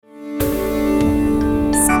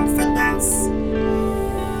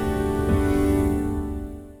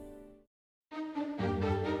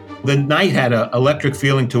the night had an electric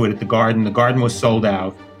feeling to it at the Garden. The Garden was sold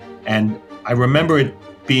out. And I remember it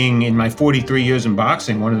being, in my 43 years in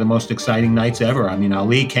boxing, one of the most exciting nights ever. I mean,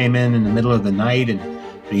 Ali came in the middle of the night, and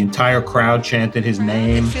the entire crowd chanted his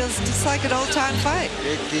name. It feels just like an old-time fight.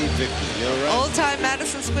 Old-time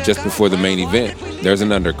Madison Square Garden. Just before the main event, there's an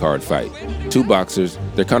undercard fight. Two boxers,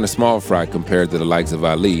 they're kind of small fry compared to the likes of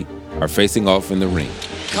Ali, are facing off in the ring.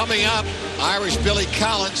 Coming up, Irish Billy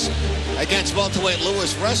Collins against welterweight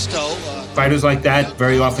Louis Resto. Fighters like that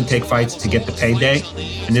very often take fights to get the payday,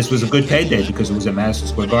 and this was a good payday because it was at Madison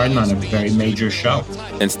Square Garden on a very major show.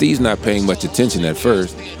 And Steve's not paying much attention at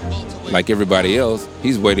first. Like everybody else,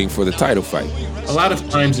 he's waiting for the title fight. A lot of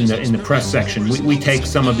times in the press section, we take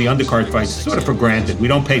some of the undercard fights sort of for granted. We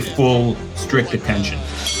don't pay full, strict attention.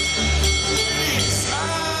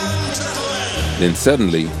 Then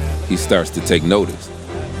suddenly, he starts to take notice.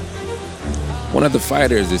 One of the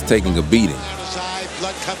fighters is taking a beating.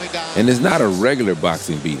 And it's not a regular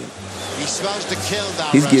boxing beating.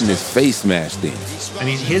 He's getting his face smashed in. I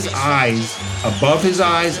mean, his eyes, above his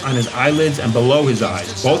eyes, on his eyelids, and below his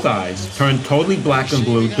eyes, both eyes, turned totally black and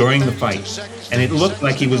blue during the fight. And it looked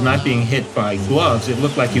like he was not being hit by gloves. It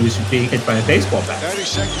looked like he was being hit by a baseball bat. 30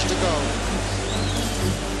 seconds to go.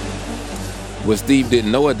 What Steve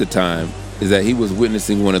didn't know at the time is that he was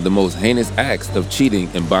witnessing one of the most heinous acts of cheating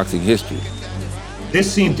in boxing history. This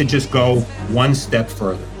seemed to just go one step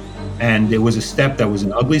further. And it was a step that was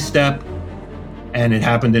an ugly step. And it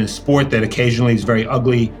happened in a sport that occasionally is very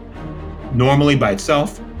ugly normally by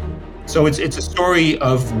itself. So it's a story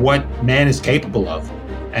of what man is capable of.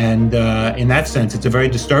 And in that sense, it's a very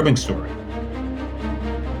disturbing story.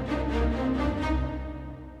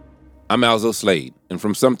 I'm Alzo Slade, and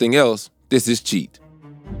from Something Else, this is Cheat,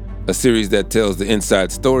 a series that tells the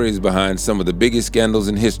inside stories behind some of the biggest scandals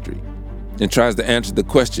in history and tries to answer the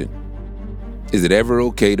question, is it ever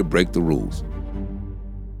okay to break the rules?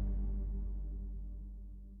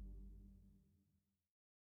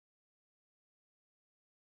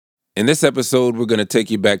 In this episode, we're going to take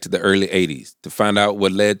you back to the early 80s to find out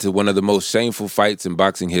what led to one of the most shameful fights in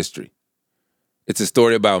boxing history. It's a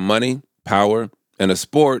story about money, power, and a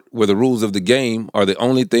sport where the rules of the game are the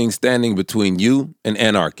only thing standing between you and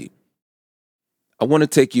anarchy. I want to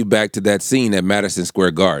take you back to that scene at Madison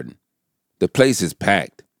Square Garden. The place is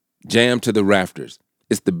packed, jammed to the rafters.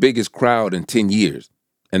 It's the biggest crowd in 10 years,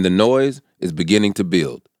 and the noise is beginning to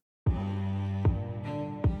build.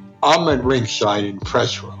 I'm at ringside in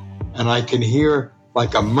press row, and I can hear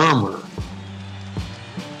like a murmur,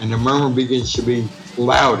 and the murmur begins to be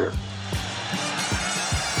louder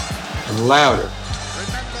and louder.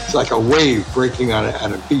 It's like a wave breaking on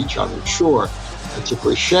a beach, on the shore. It's a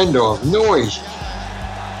crescendo of noise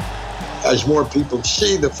as more people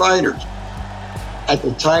see the fighters. At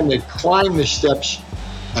the time they climb the steps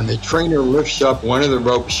and the trainer lifts up one of the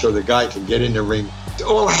ropes so the guy can get in the ring,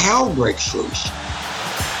 all hell breaks loose.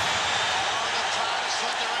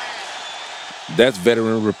 That's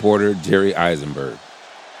veteran reporter Jerry Eisenberg.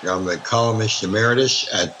 I'm the columnist emeritus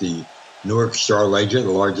at the Newark Star-Ledger,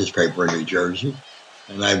 the largest paper in New Jersey.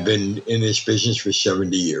 And I've been in this business for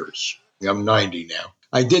 70 years. I'm 90 now.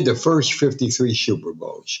 I did the first 53 Super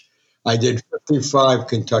Bowls. I did 55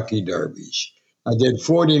 Kentucky Derbies. I did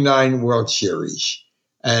 49 World Series.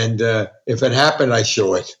 And if it happened, I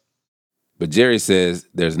saw it. But Jerry says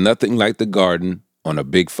there's nothing like the Garden on a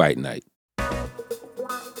big fight night.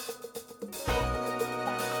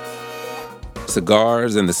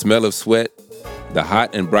 Cigars and the smell of sweat, the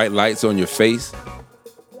hot and bright lights on your face.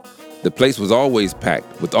 The place was always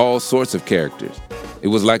packed with all sorts of characters. It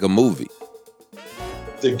was like a movie.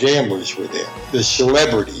 The gamblers were there. The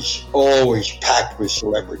celebrities, always packed with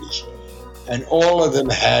celebrities. And all of them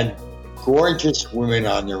had gorgeous women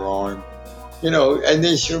on their arm. You know, and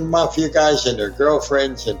there's some mafia guys and their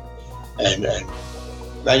girlfriends and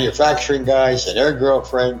manufacturing guys and their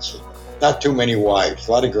girlfriends. Not too many wives.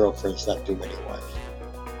 A lot of girlfriends, not too many wives.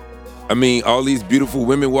 I mean, all these beautiful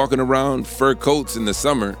women walking around, fur coats in the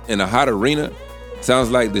summer, in a hot arena.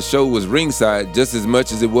 Sounds like the show was ringside just as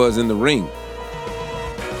much as it was in the ring.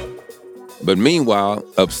 But meanwhile,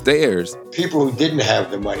 upstairs, people who didn't have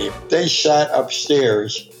the money, they sat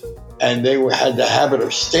upstairs and they had the habit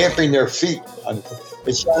of stamping their feet.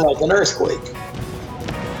 It sounded like an earthquake.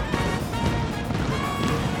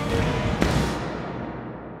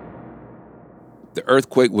 The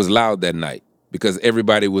earthquake was loud that night because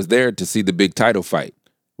everybody was there to see the big title fight,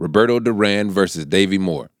 Roberto Duran versus Davey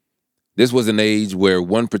Moore. This was an age where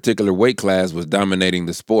one particular weight class was dominating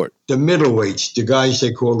the sport. The middleweights, the guys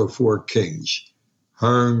they call the Four Kings,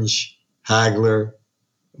 Hearns, Hagler,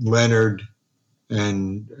 Leonard,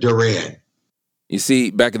 and Duran. You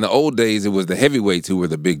see, back in the old days, it was the heavyweights who were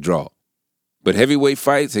the big draw. But heavyweight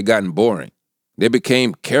fights had gotten boring. They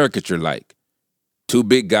became caricature-like. Two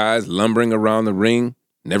big guys lumbering around the ring,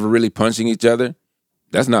 never really punching each other.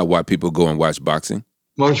 That's not why people go and watch boxing.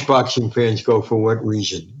 Most boxing fans go for what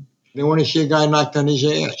reason? They want to see a guy knocked on his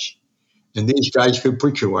ass. And these guys could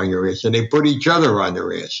put you on your ass, and they put each other on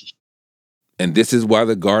their asses. And this is why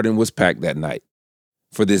the Garden was packed that night,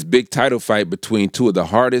 for this big title fight between two of the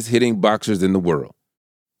hardest-hitting boxers in the world.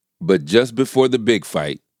 But just before the big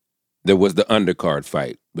fight, there was the undercard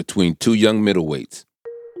fight between two young middleweights.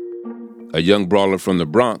 A young brawler from the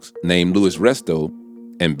Bronx named Louis Resto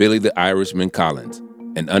and Billy the Irishman Collins,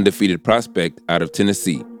 an undefeated prospect out of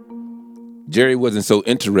Tennessee. Jerry wasn't so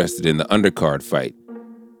interested in the undercard fight.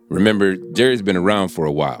 Remember, Jerry's been around for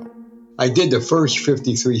a while. I did the first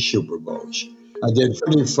 53 Super Bowls. I did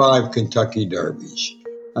 35 Kentucky Derbies.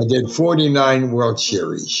 I did 49 World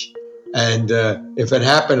Series. And if it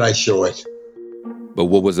happened, I saw it. But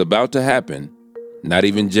what was about to happen, not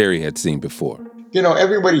even Jerry had seen before. You know,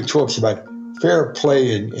 everybody talks about fair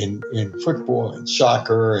play in football and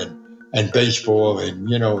soccer and baseball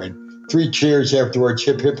and 3 cheers afterwards,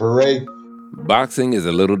 hip, hip, hooray. Boxing is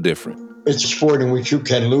a little different. It's a sport in which you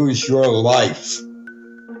can lose your life.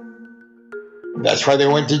 That's why they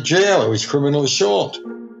went to jail. It was criminal assault.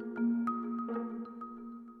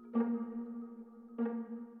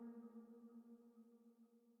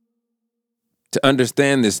 To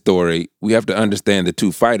understand this story, we have to understand the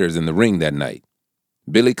two fighters in the ring that night,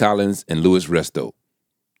 Billy Collins and Louis Resto.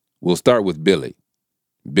 We'll start with Billy.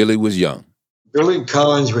 Billy was young. Billy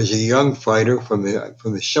Collins was a young fighter from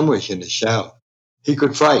the summers in the South. He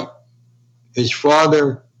could fight. His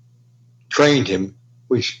father trained him,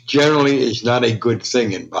 which generally is not a good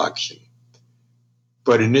thing in boxing.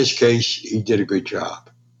 But in this case, he did a good job.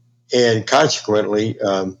 And consequently,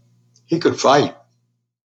 he could fight.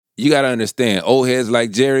 You got to understand, old heads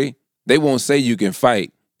like Jerry, they won't say you can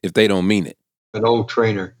fight if they don't mean it. An old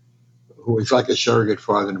trainer who was like a surrogate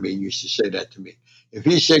father to me used to say that to me. If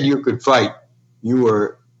he said you could fight, you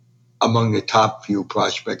were among the top few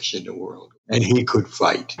prospects in the world. And he could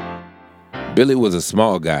fight. Billy was a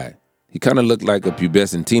small guy. He kind of looked like a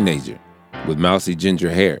pubescent teenager with mousy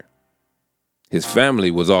ginger hair. His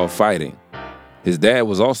family was all fighting. His dad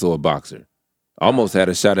was also a boxer. Almost had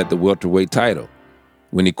a shot at the welterweight title.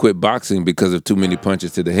 When he quit boxing because of too many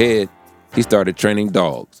punches to the head, he started training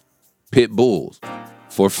dogs, pit bulls,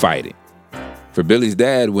 for fighting. For Billy's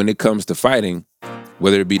dad, when it comes to fighting,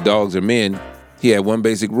 whether it be dogs or men, he had one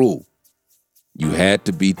basic rule. You had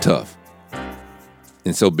to be tough.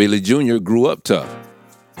 And so Billy Jr. grew up tough.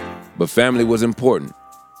 But family was important.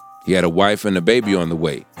 He had a wife and a baby on the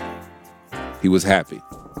way. He was happy.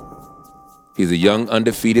 He's a young,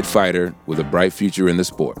 undefeated fighter with a bright future in the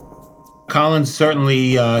sport. Collins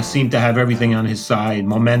certainly seemed to have everything on his side: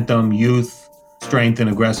 momentum, youth, strength, and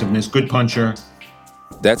aggressiveness. Good puncher.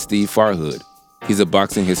 That's Steve Farhood. He's a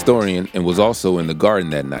boxing historian and was also in the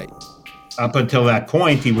Garden that night. Up until that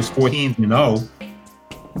point, he was 14-0.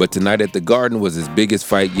 But tonight at the Garden was his biggest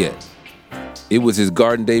fight yet. It was his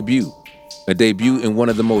Garden debut, a debut in one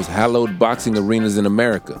of the most hallowed boxing arenas in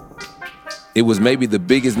America. It was maybe the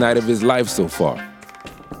biggest night of his life so far.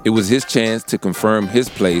 It was his chance to confirm his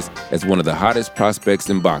place as one of the hottest prospects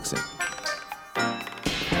in boxing.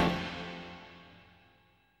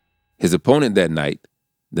 His opponent that night,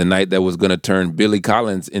 the night that was going to turn Billy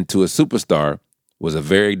Collins into a superstar, was a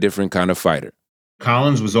very different kind of fighter.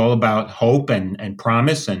 Collins was all about hope and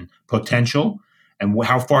promise and potential and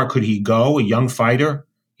how far could he go, a young fighter,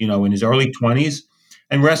 in his early 20s.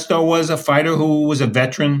 And Resto was a fighter who was a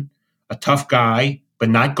veteran, a tough guy, but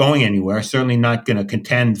not going anywhere, certainly not going to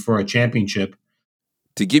contend for a championship.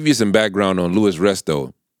 To give you some background on Louis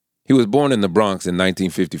Resto, he was born in the Bronx in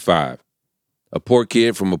 1955, a poor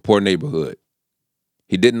kid from a poor neighborhood.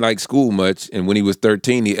 He didn't like school much, and when he was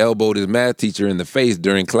 13, he elbowed his math teacher in the face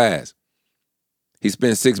during class. He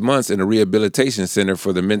spent 6 months in a rehabilitation center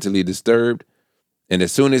for the mentally disturbed, and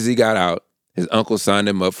as soon as he got out, his uncle signed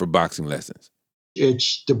him up for boxing lessons.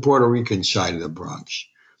 It's the Puerto Rican side of the Bronx.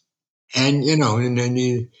 And,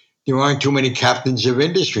 there aren't too many captains of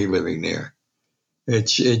industry living there.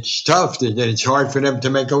 It's tough. It's hard for them to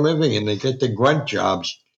make a living, and they get the grunt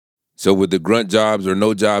jobs. So with the grunt jobs or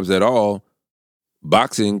no jobs at all,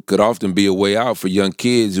 boxing could often be a way out for young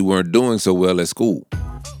kids who weren't doing so well at school.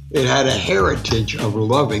 It had a heritage of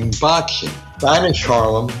loving boxing. Spanish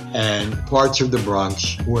Harlem and parts of the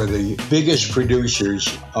Bronx were the biggest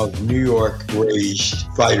producers of New York-raised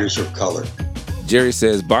fighters of color. Jerry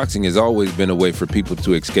says boxing has always been a way for people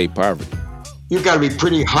to escape poverty. You've got to be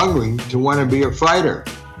pretty hungry to want to be a fighter.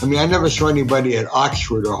 I mean, I never saw anybody at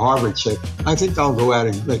Oxford or Harvard say, I think I'll go out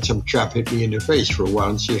and let some chap hit me in the face for a while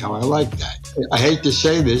and see how I like that. I hate to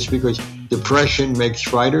say this because depression makes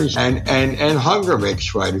fighters and hunger makes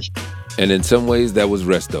fighters. And in some ways, that was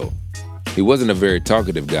Resto. He wasn't a very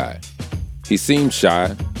talkative guy. He seemed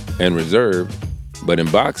shy and reserved, but in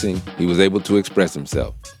boxing, he was able to express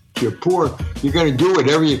himself. If you're poor, you're going to do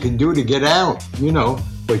whatever you can do to get out,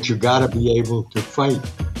 but you got to be able to fight.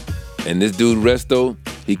 And this dude, Resto,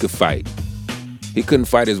 he could fight. He couldn't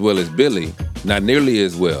fight as well as Billy, not nearly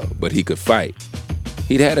as well, but he could fight.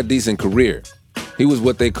 He'd had a decent career. He was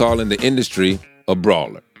what they call in the industry a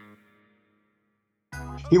brawler.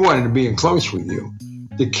 He wanted to be in close with you.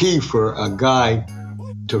 The key for a guy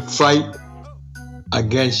to fight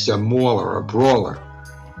against a mauler, a brawler,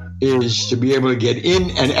 is to be able to get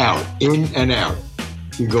in and out, in and out.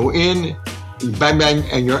 You go in, you bang, bang,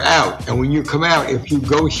 and you're out. And when you come out, if you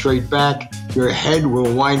go straight back, your head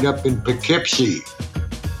will wind up in Poughkeepsie.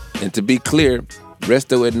 And to be clear,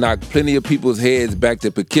 Resto had knocked plenty of people's heads back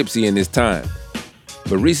to Poughkeepsie in his time.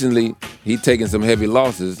 But recently, he'd taken some heavy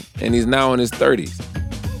losses, and he's now in his 30s.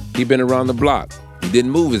 He'd been around the block. He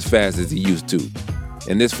didn't move as fast as he used to.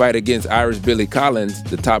 And this fight against Irish Billy Collins,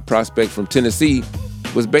 the top prospect from Tennessee,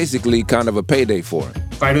 was basically kind of a payday for him.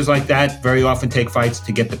 Fighters like that very often take fights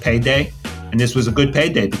to get the payday. And this was a good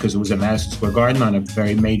payday because it was at Madison Square Garden on a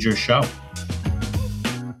very major show.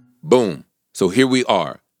 Boom. So here we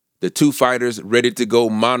are. The two fighters ready to go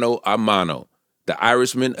mano a mano. The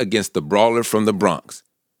Irishman against the brawler from the Bronx.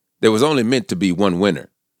 There was only meant to be one winner,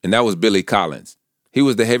 and that was Billy Collins. He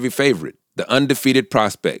was the heavy favorite, the undefeated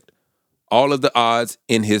prospect. All of the odds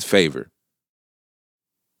in his favor.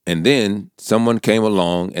 And then someone came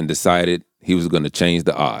along and decided he was going to change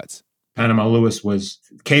the odds. Panama Lewis was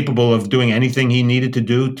capable of doing anything he needed to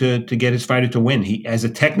do to get his fighter to win. He, as a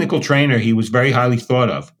technical trainer, he was very highly thought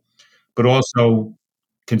of, but also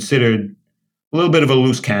considered a little bit of a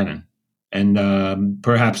loose cannon and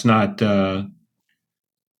perhaps not, didn't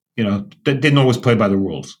always play by the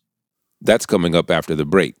rules. That's coming up after the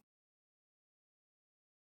break.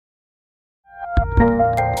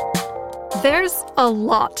 There's a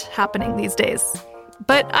lot happening these days,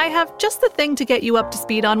 but I have just the thing to get you up to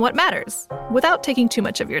speed on what matters without taking too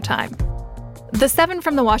much of your time. The 7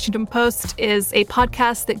 from the Washington Post is a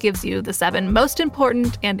podcast that gives you the 7 most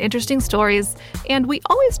important and interesting stories, and we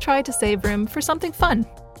always try to save room for something fun.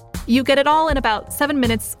 You get it all in about 7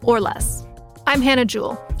 minutes or less. I'm Hannah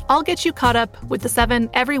Jewell. I'll get you caught up with the 7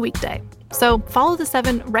 every weekday. So follow the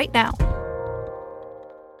 7 right now.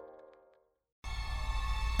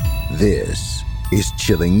 This is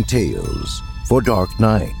Chilling Tales for Dark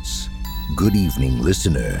Nights. Good evening,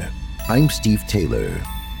 listener. I'm Steve Taylor,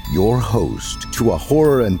 your host to a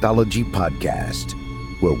horror anthology podcast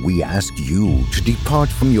where we ask you to depart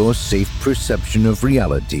from your safe perception of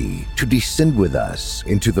reality to descend with us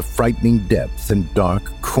into the frightening depths and dark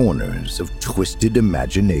corners of twisted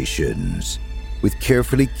imaginations. With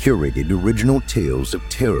carefully curated original tales of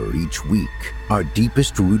terror each week, our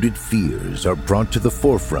deepest-rooted fears are brought to the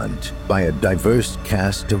forefront by a diverse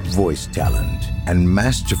cast of voice talent and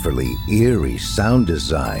masterfully eerie sound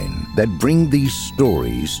design that bring these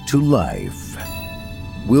stories to life.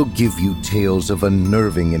 We'll give you tales of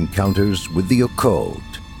unnerving encounters with the occult,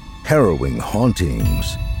 harrowing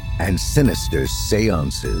hauntings, and sinister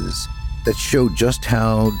seances that show just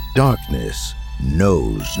how darkness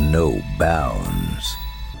knows no bounds.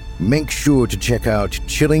 Make sure to check out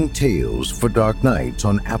Chilling Tales for Dark Nights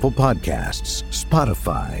on Apple Podcasts,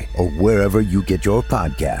 Spotify, or wherever you get your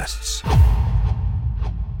podcasts.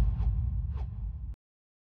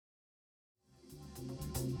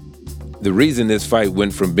 The reason this fight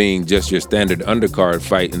went from being just your standard undercard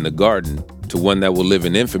fight in the Garden to one that will live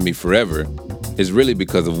in infamy forever is really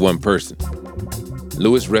because of one person.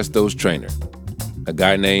 Louis Resto's trainer, a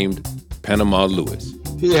guy named Panama Lewis.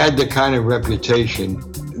 He had the kind of reputation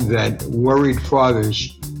that worried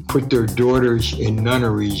fathers put their daughters in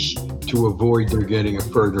nunneries to avoid their getting a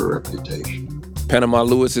further reputation. Panama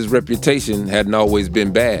Lewis's reputation hadn't always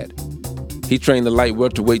been bad. He trained the light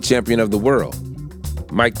welterweight champion of the world.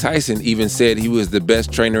 Mike Tyson even said he was the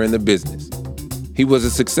best trainer in the business. He was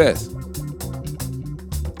a success.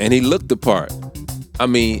 And he looked the part. I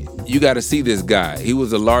mean, you got to see this guy. He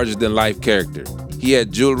was a larger-than-life character. He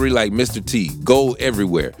had jewelry like Mr. T, gold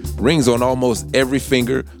everywhere, rings on almost every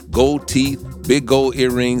finger, gold teeth, big gold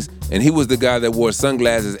earrings, and he was the guy that wore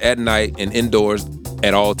sunglasses at night and indoors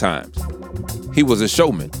at all times. He was a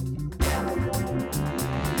showman.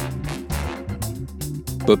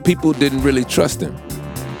 But people didn't really trust him.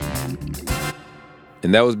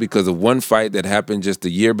 And that was because of one fight that happened just a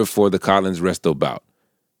year before the Collins-Resto bout.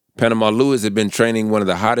 Panama Lewis had been training one of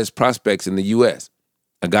the hottest prospects in the U.S.,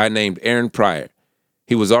 a guy named Aaron Pryor.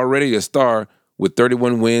 He was already a star with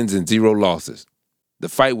 31 wins and 0 losses. The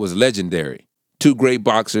fight was legendary. 2 great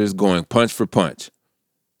boxers going punch for punch.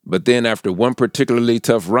 But then after one particularly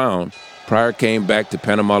tough round, Pryor came back to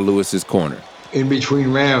Panama Lewis's corner. In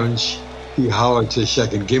between rounds, he hollered to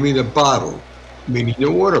second, "Give me the bottle," meaning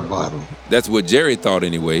the water bottle. That's what Jerry thought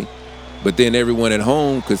anyway. But then everyone at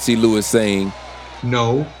home could see Lewis saying,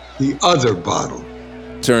 "No, the other bottle."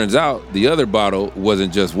 Turns out the other bottle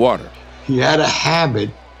wasn't just water. He had a habit.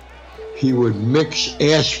 He would mix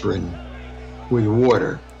aspirin with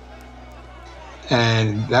water,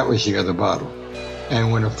 and that was the other bottle.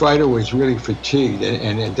 And when a fighter was really fatigued,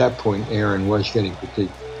 and at that point Aaron was getting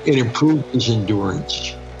fatigued, it improved his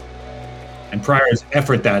endurance. And Pryor's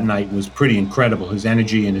effort that night was pretty incredible. His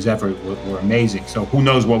energy and his effort were amazing. So who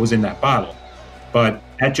knows what was in that bottle? But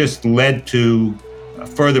that just led to a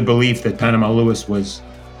further belief that Panama Lewis was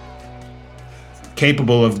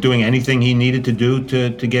capable of doing anything he needed to do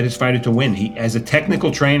to get his fighter to win. He, as a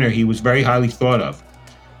technical trainer, he was very highly thought of,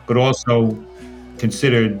 but also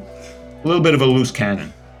considered a little bit of a loose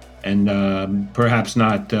cannon, and perhaps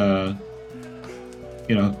not,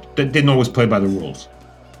 didn't always play by the rules.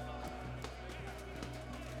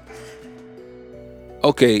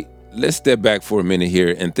 Okay, let's step back for a minute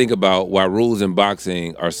here and think about why rules in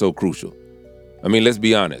boxing are so crucial. I mean, let's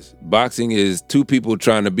be honest. Boxing is 2 people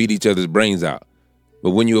trying to beat each other's brains out.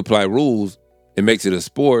 But when you apply rules, it makes it a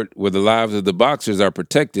sport where the lives of the boxers are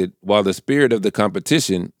protected while the spirit of the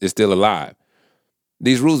competition is still alive.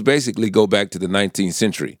 These rules basically go back to the 19th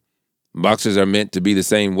century. Boxers are meant to be the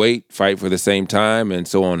same weight, fight for the same time, and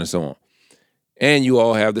so on and so on. And you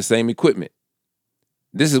all have the same equipment.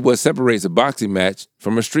 This is what separates a boxing match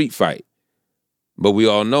from a street fight. But we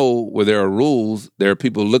all know where there are rules, there are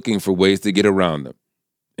people looking for ways to get around them.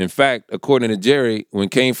 In fact, according to Jerry, when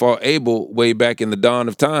Cain fought Abel way back in the dawn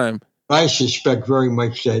of time, I suspect very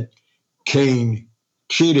much that Cain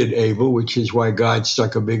cheated Abel, which is why God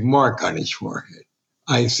stuck a big mark on his forehead.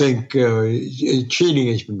 I think cheating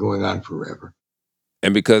has been going on forever.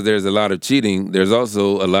 And because there's a lot of cheating, there's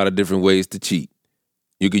also a lot of different ways to cheat.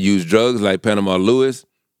 You could use drugs like Panama Lewis.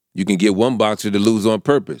 You can get one boxer to lose on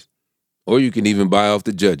purpose. Or you can even buy off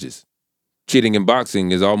the judges. Cheating in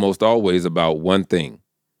boxing is almost always about one thing: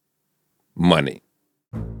 money.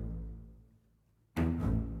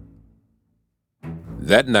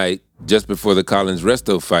 That night, just before the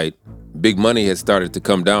Collins-Resto fight, big money had started to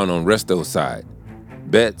come down on Resto's side.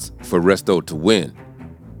 Bets for Resto to win.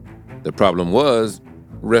 The problem was,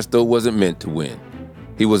 Resto wasn't meant to win.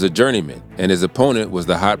 He was a journeyman, and his opponent was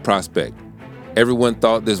the hot prospect. Everyone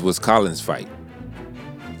thought this was Collins' fight.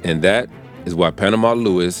 And that is why Panama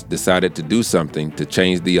Lewis decided to do something to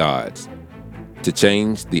change the odds, to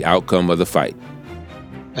change the outcome of the fight.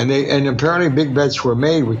 And apparently big bets were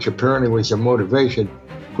made, which apparently was a motivation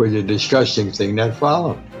for the disgusting thing that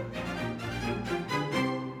followed.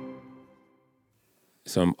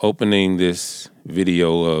 So I'm opening this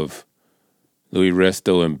video of Louis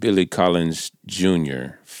Resto and Billy Collins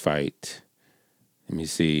Jr. fight. Let me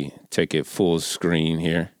see, take it full screen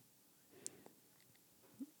here.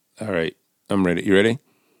 All right, I'm ready. You ready?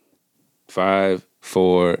 5,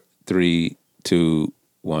 4, 3, 2,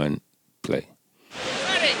 1, play.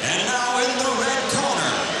 And now in the red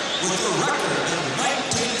corner, with a record of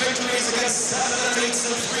 19 victories against 7 defeats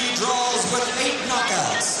and 3 draws with 8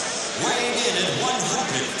 knockouts, weighing in at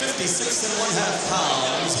 156.5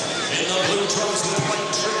 pounds, in the blue trunks with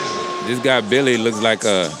white trim. This guy Billy looks like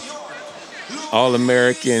a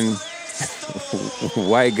all-American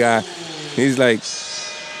white guy. He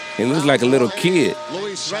looks like a little kid.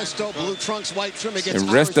 Luis Resto, blue trunks, white trim against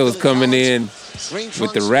And Resto's coming in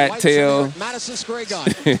with the rat tail. Madison Square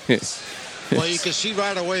Garden. Well, you can see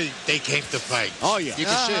right away they came to fight. Oh, yeah. You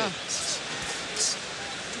can see it.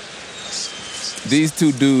 These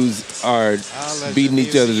 2 dudes are beating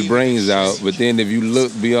each other's brains out, but then if you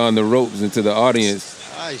look beyond the ropes into the audience,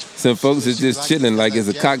 some folks are just chilling like it's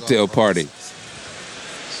a cocktail party.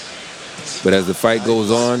 But as the fight goes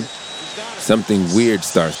on, something weird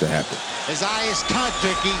starts to happen. His eye is caught,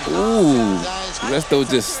 Vicky. Ooh, Resto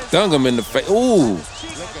just stung him in the face. Ooh.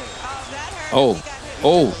 Oh,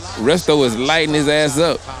 Resto is lighting his ass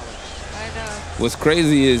up. What's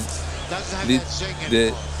crazy is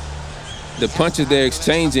the punches they're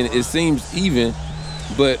exchanging, it seems even,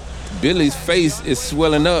 but Billy's face is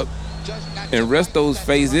swelling up and Resto's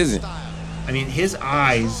face isn't. I mean, his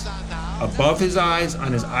eyes, above his eyes,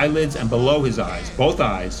 on his eyelids, and below his eyes, both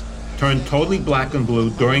eyes, turned totally black and blue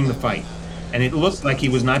during the fight. And it looked like he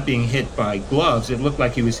was not being hit by gloves. It looked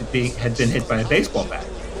like he had been hit by a baseball bat.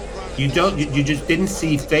 You just didn't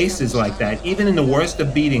see faces like that. Even in the worst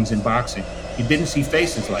of beatings in boxing, you didn't see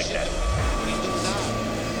faces like that.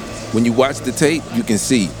 When you watch the tape, you can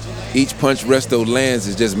see each punch Resto lands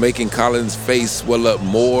is just making Collins' face swell up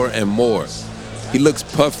more and more. He looks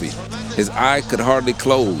puffy. His eye could hardly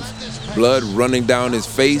close. Blood running down his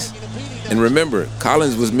face. And remember,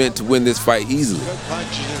 Collins was meant to win this fight easily. Good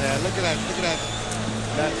punches in there. Look at that.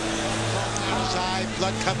 That outside,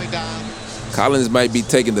 blood coming down. Collins might be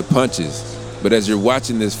taking the punches, but as you're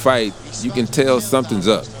watching this fight, you can tell something's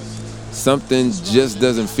up. Something just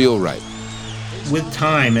doesn't feel right. With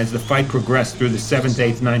time, as the fight progressed through the 7th,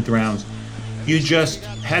 8th, 9th rounds, you just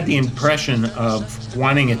had the impression of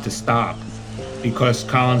wanting it to stop because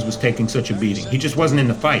Collins was taking such a beating. He just wasn't in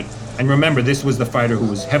the fight. And remember, this was the fighter who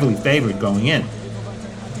was heavily favored going in.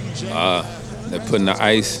 They're putting the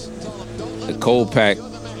ice, the cold pack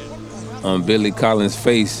on Billy Collins'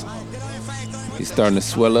 face. He's starting to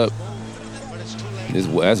swell up.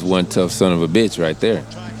 That's one tough son of a bitch right there.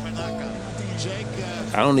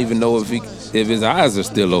 I don't even know if his eyes are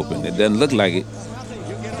still open. It doesn't look like it.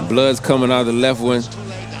 Blood's coming out of the left one.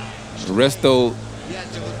 Resto,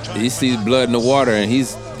 he sees blood in the water and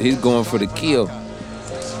he's going for the kill.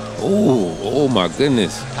 Oh my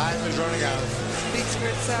goodness. Time is running out. Speaks for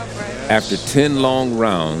itself, right? After 10 long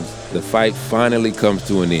rounds, the fight finally comes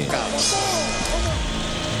to an end. Great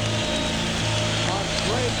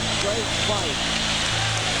fight.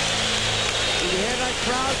 Did you hear that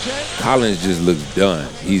crowd chant? Collins just looks done.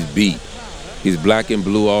 He's beat. He's black and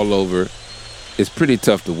blue all over. It's pretty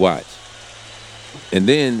tough to watch. And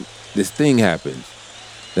then this thing happens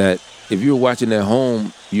that if you're watching at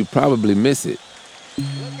home, you probably miss it.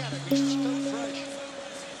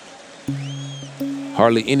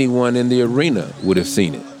 Hardly anyone in the arena would have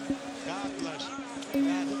seen it.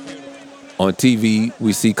 On TV,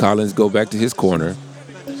 we see Collins go back to his corner.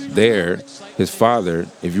 There, his father,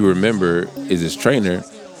 if you remember, is his trainer,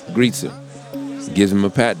 greets him, gives him a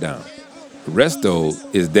pat down. Resto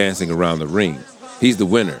is dancing around the ring. He's the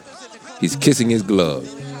winner. He's kissing his glove.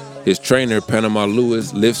 His trainer, Panama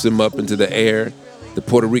Lewis, lifts him up into the air. The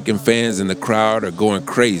Puerto Rican fans in the crowd are going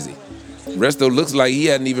crazy. Resto looks like he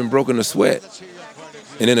hadn't even broken a sweat.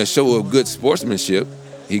 And in a show of good sportsmanship,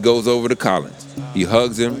 he goes over to Collins. He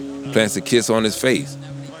hugs him, plants a kiss on his face.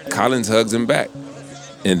 Collins hugs him back.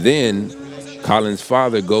 And then Collins'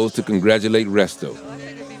 father goes to congratulate Resto.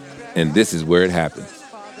 And this is where it happens.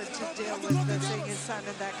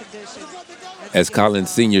 As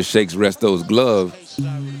Collins Sr. shakes Resto's glove,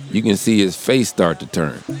 you can see his face start to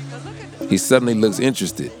turn. He suddenly looks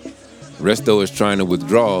interested. Resto is trying to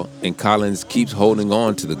withdraw, and Collins keeps holding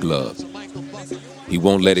on to the glove. He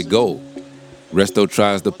won't let it go. Resto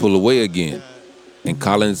tries to pull away again, and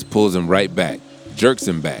Collins pulls him right back, jerks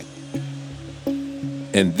him back.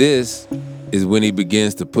 And this is when he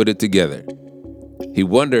begins to put it together. He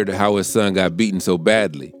wondered how his son got beaten so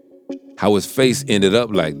badly, how his face ended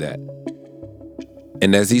up like that.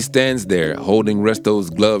 And as he stands there holding Resto's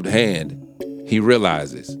gloved hand, he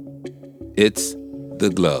realizes it's the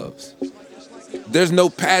gloves. There's no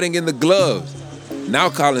padding in the gloves. Now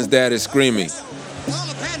Collins' dad is screaming. His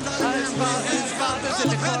father's in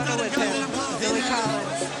the corner with him. Billy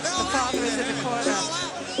Collins. The father is in the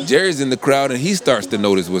corner. Jerry's in the crowd and he starts to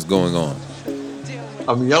notice what's going on.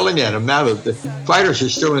 I'm yelling at him now that the fighters are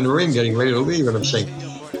still in the ring getting ready to leave, and I'm saying,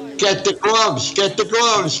 get the gloves, get the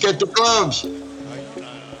gloves, get the gloves.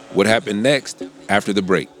 What happened next after the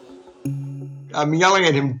break? I'm yelling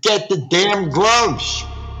at him, get the damn gloves.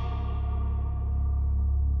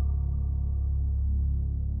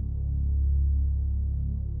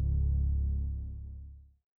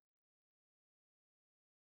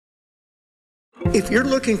 If you're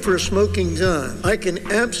looking for a smoking gun, I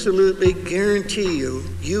can absolutely guarantee you,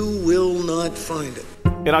 you will not find it.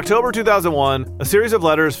 In October 2001, a series of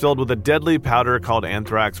letters filled with a deadly powder called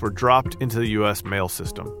anthrax were dropped into the U.S. mail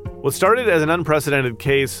system. What started as an unprecedented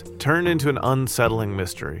case turned into an unsettling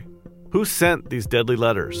mystery. Who sent these deadly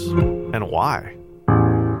letters? And why?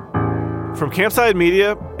 From Campside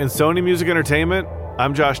Media and Sony Music Entertainment,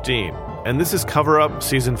 I'm Josh Dean, and this is Cover Up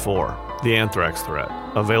Season 4, The Anthrax Threat.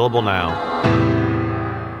 Available now.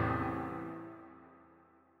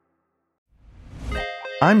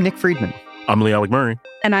 I'm Nick Friedman. I'm Lee Alec Murray.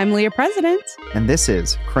 And I'm Leah President. And this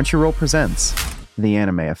is Crunchyroll Presents The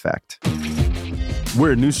Anime Effect.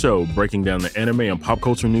 We're a new show breaking down the anime and pop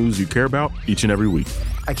culture news you care about each and every week.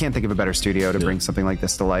 I can't think of a better studio to bring something like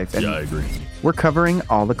this to life. And yeah, I agree. We're covering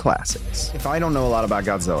all the classics. If I don't know a lot about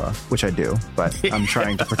Godzilla, which I do, but I'm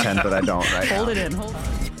trying to pretend that I don't right Hold now. it in, hold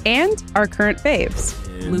it. And our current faves.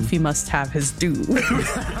 Luffy must have his due.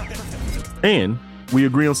 And We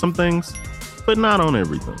agree on some things, but not on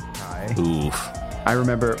everything. Oof. I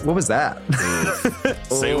remember, what was that?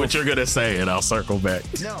 Say what you're going to say, and I'll circle back.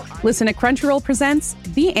 Listen to Crunchyroll Presents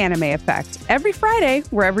The Anime Effect every Friday,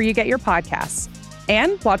 wherever you get your podcasts.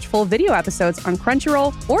 And watch full video episodes on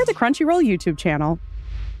Crunchyroll or the Crunchyroll YouTube channel.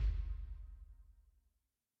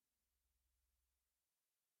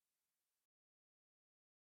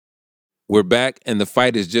 We're back, and the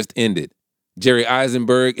fight has just ended. Jerry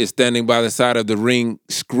Eisenberg is standing by the side of the ring,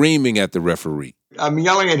 screaming at the referee. I'm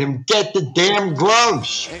yelling at him, get the damn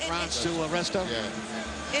gloves. 8 rounds to Resto.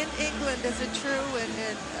 In England, is it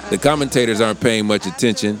true? The commentators aren't paying much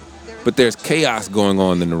attention, but there's chaos going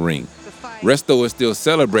on in the ring. Resto is still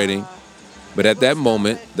celebrating, but at that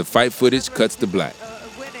moment, the fight footage cuts to black.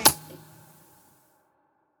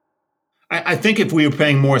 I think if we were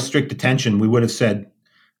paying more strict attention, we would have said,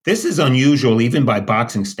 this is unusual even by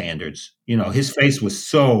boxing standards. You know, his face was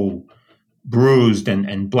so bruised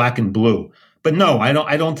and black and blue. But no,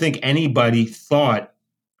 I don't think anybody thought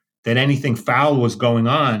that anything foul was going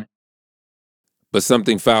on. But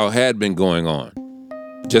something foul had been going on.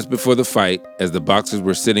 Just before the fight, as the boxers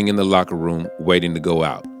were sitting in the locker room waiting to go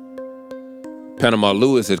out, Panama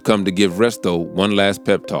Lewis had come to give Resto one last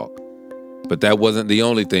pep talk. But that wasn't the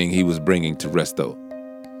only thing he was bringing to Resto.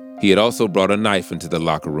 He had also brought a knife into the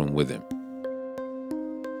locker room with him.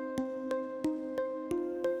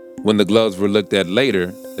 When the gloves were looked at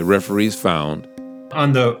later, the referees found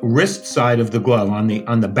on the wrist side of the glove, on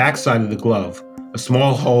the back side of the glove, a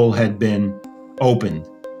small hole had been opened.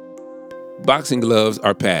 Boxing gloves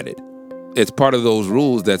are padded. It's part of those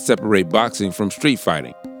rules that separate boxing from street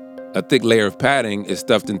fighting. A thick layer of padding is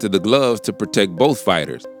stuffed into the gloves to protect both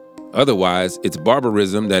fighters. Otherwise, it's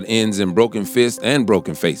barbarism that ends in broken fists and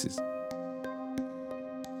broken faces.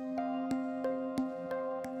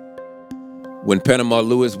 When Panama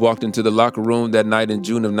Lewis walked into the locker room that night in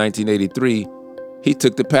June of 1983, he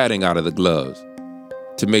took the padding out of the gloves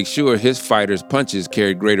to make sure his fighters' punches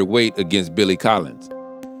carried greater weight against Billy Collins,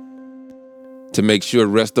 to make sure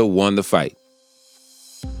Resto won the fight.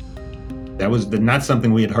 That was not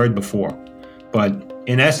something we had heard before. But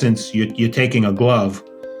in essence, you're taking a glove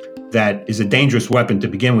that is a dangerous weapon to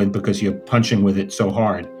begin with because you're punching with it so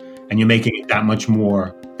hard, and you're making it that much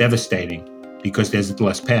more devastating because there's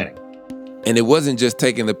less padding. And it wasn't just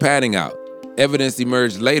taking the padding out. Evidence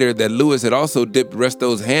emerged later that Lewis had also dipped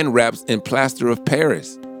Resto's hand wraps in plaster of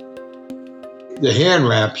Paris. The hand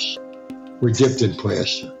wraps were dipped in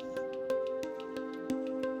plaster.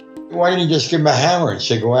 Why didn't he just give him a hammer and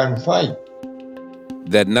say, go out and fight?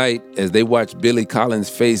 That night, as they watched Billy Collins'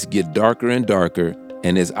 face get darker and darker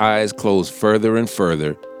and his eyes close further and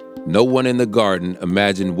further, no one in the garden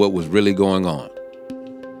imagined what was really going on.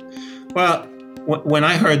 Well, when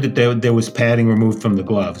I heard that there was padding removed from the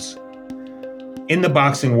gloves, in the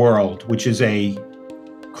boxing world, which is a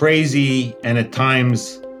crazy and at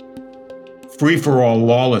times free-for-all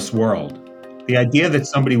lawless world, the idea that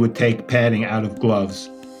somebody would take padding out of gloves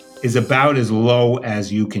is about as low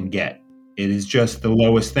as you can get. It is just the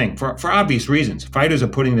lowest thing for obvious reasons. Fighters are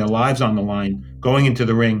putting their lives on the line, going into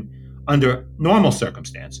the ring under normal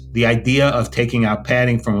circumstances. The idea of taking out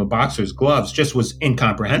padding from a boxer's gloves just was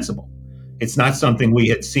incomprehensible. It's not something we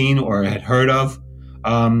had seen or had heard of.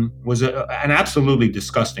 Was an absolutely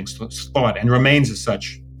disgusting thought and remains as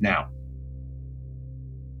such now.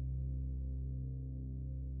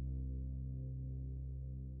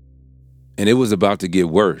 And it was about to get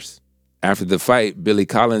worse. After the fight, Billy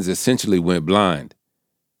Collins essentially went blind.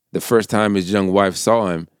 The first time his young wife saw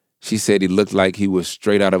him, she said he looked like he was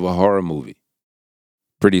straight out of a horror movie.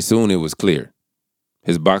 Pretty soon it was clear.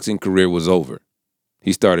 His boxing career was over.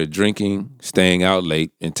 He started drinking, staying out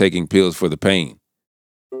late, and taking pills for the pain.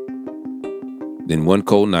 Then one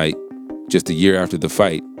cold night, just a year after the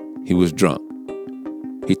fight, he was drunk.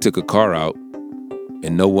 He took a car out,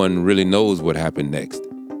 and no one really knows what happened next.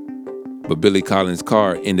 But Billy Collins'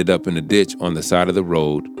 car ended up in a ditch on the side of the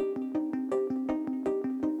road,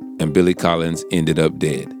 and Billy Collins ended up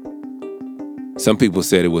dead. Some people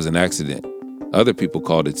said it was an accident. Other people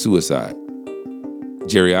called it suicide.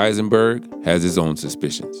 Jerry Eisenberg has his own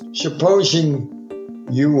suspicions. Supposing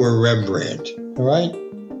you were Rembrandt, all right?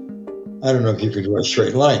 I don't know if you could draw a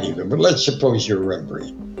straight line even, but let's suppose you're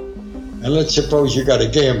Rembrandt. And let's suppose you got a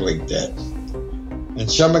gambling debt. And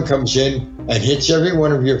someone comes in and hits every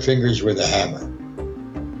one of your fingers with a hammer.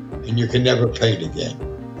 And you can never paint again.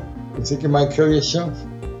 You think you might kill yourself?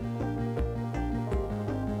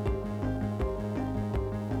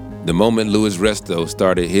 The moment Louis Resto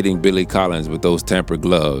started hitting Billy Collins with those tampered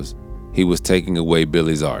gloves, he was taking away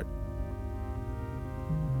Billy's art.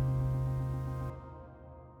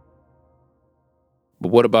 But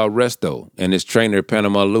what about Resto and his trainer,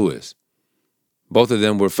 Panama Lewis? Both of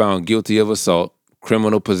them were found guilty of assault,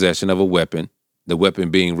 criminal possession of a weapon, the weapon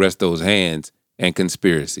being Resto's hands, and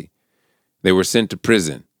conspiracy. They were sent to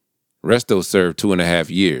prison. Resto served 2.5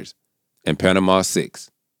 years, and Panama 6.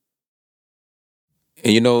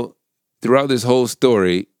 And throughout this whole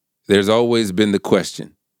story, there's always been the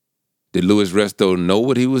question, did Luis Resto know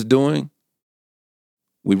what he was doing?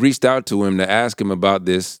 We reached out to him to ask him about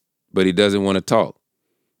this, but he doesn't want to talk.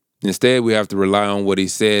 Instead, we have to rely on what he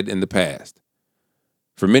said in the past.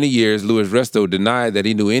 For many years, Luis Resto denied that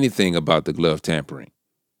he knew anything about the glove tampering.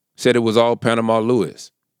 Said it was all Panama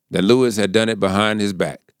Lewis, that Lewis had done it behind his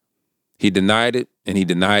back. He denied it, and he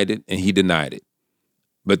denied it, and he denied it.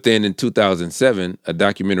 But then in 2007, a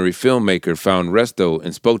documentary filmmaker found Resto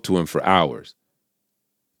and spoke to him for hours.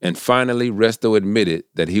 And finally, Resto admitted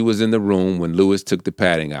that he was in the room when Lewis took the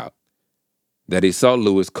padding out, that he saw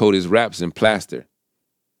Lewis coat his wraps in plaster.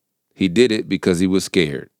 He did it because he was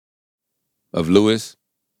scared of Lewis,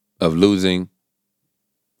 of losing,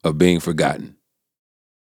 of being forgotten.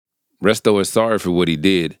 Resto is sorry for what he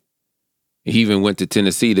did. He even went to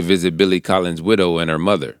Tennessee to visit Billy Collins' widow and her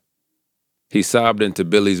mother. He sobbed into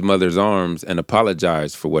Billy's mother's arms and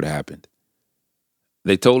apologized for what happened.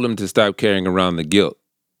 They told him to stop carrying around the guilt,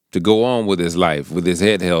 to go on with his life with his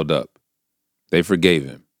head held up. They forgave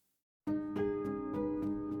him.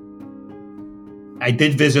 I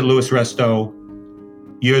did visit Luis Resto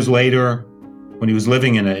years later when he was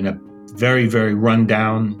living in a very, very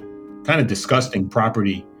run-down, kind of disgusting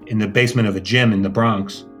property in the basement of a gym in the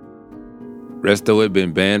Bronx. Resto had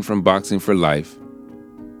been banned from boxing for life,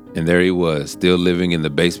 and there he was, still living in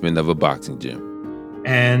the basement of a boxing gym.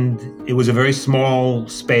 And it was a very small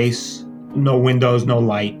space, no windows, no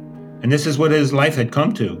light. And this is what his life had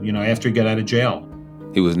come to, after he got out of jail.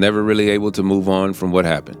 He was never really able to move on from what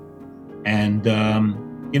happened. And,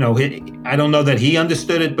 I don't know that he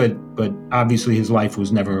understood it, but obviously his life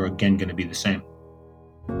was never again going to be the same.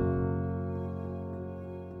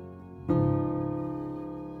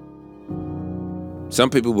 Some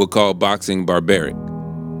people will call boxing barbaric.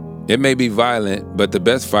 It may be violent, but the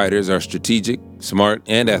best fighters are strategic, smart,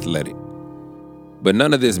 and athletic. But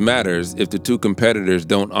none of this matters if the two competitors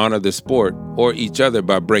don't honor the sport or each other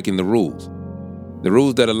by breaking the rules. The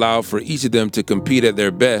rules that allow for each of them to compete at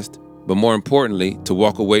their best, but more importantly, to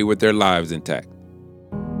walk away with their lives intact.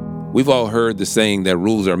 We've all heard the saying that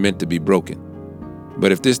rules are meant to be broken.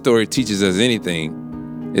 But if this story teaches us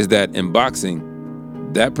anything, is that in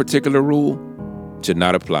boxing, that particular rule should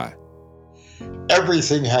not apply.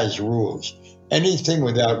 Everything has rules. Anything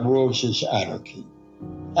without rules is anarchy.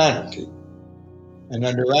 Anarchy. And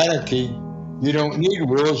under anarchy, you don't need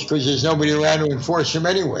rules because there's nobody around to enforce them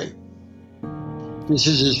anyway. This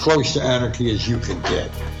is as close to anarchy as you can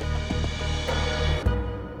get.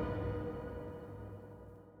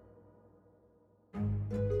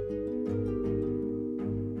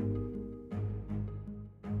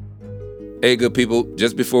 Hey, good people,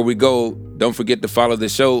 just before we go, don't forget to follow the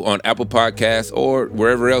show on Apple Podcasts or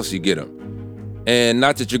wherever else you get them. And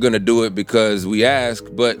not that you're going to do it because we ask,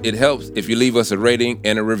 but it helps if you leave us a rating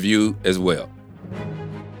and a review as well.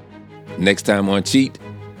 Next time on Cheat,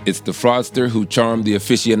 it's the fraudster who charmed the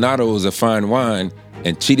aficionados of fine wine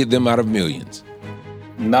and cheated them out of millions.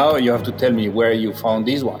 Now you have to tell me where you found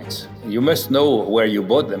these wines. You must know where you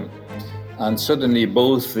bought them. And suddenly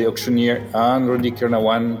both the auctioneer and Rudy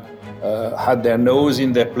Kernawan had their nose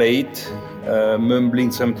in their plate,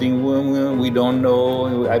 mumbling something, we don't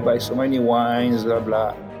know, I buy so many wines, blah,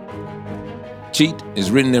 blah. Cheat is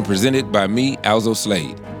written and presented by me, Alzo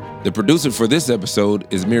Slade. The producer for this episode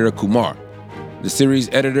is Mira Kumar. The series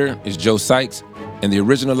editor is Joe Sykes, and the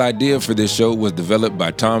original idea for this show was developed by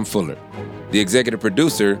Tom Fuller. The executive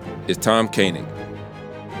producer is Tom Koenig.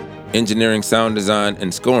 Engineering, sound design,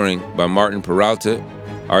 and scoring by Martin Peralta.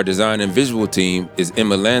 Our design and visual team is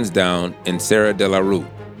Emma Lansdowne and Sarah De La Rue.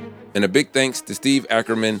 And a big thanks to Steve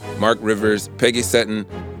Ackerman, Mark Rivers, Peggy Sutton,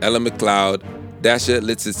 Ella McLeod, Dasha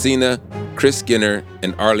Litsitsina, Chris Skinner,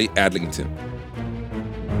 and Arlie Adlington.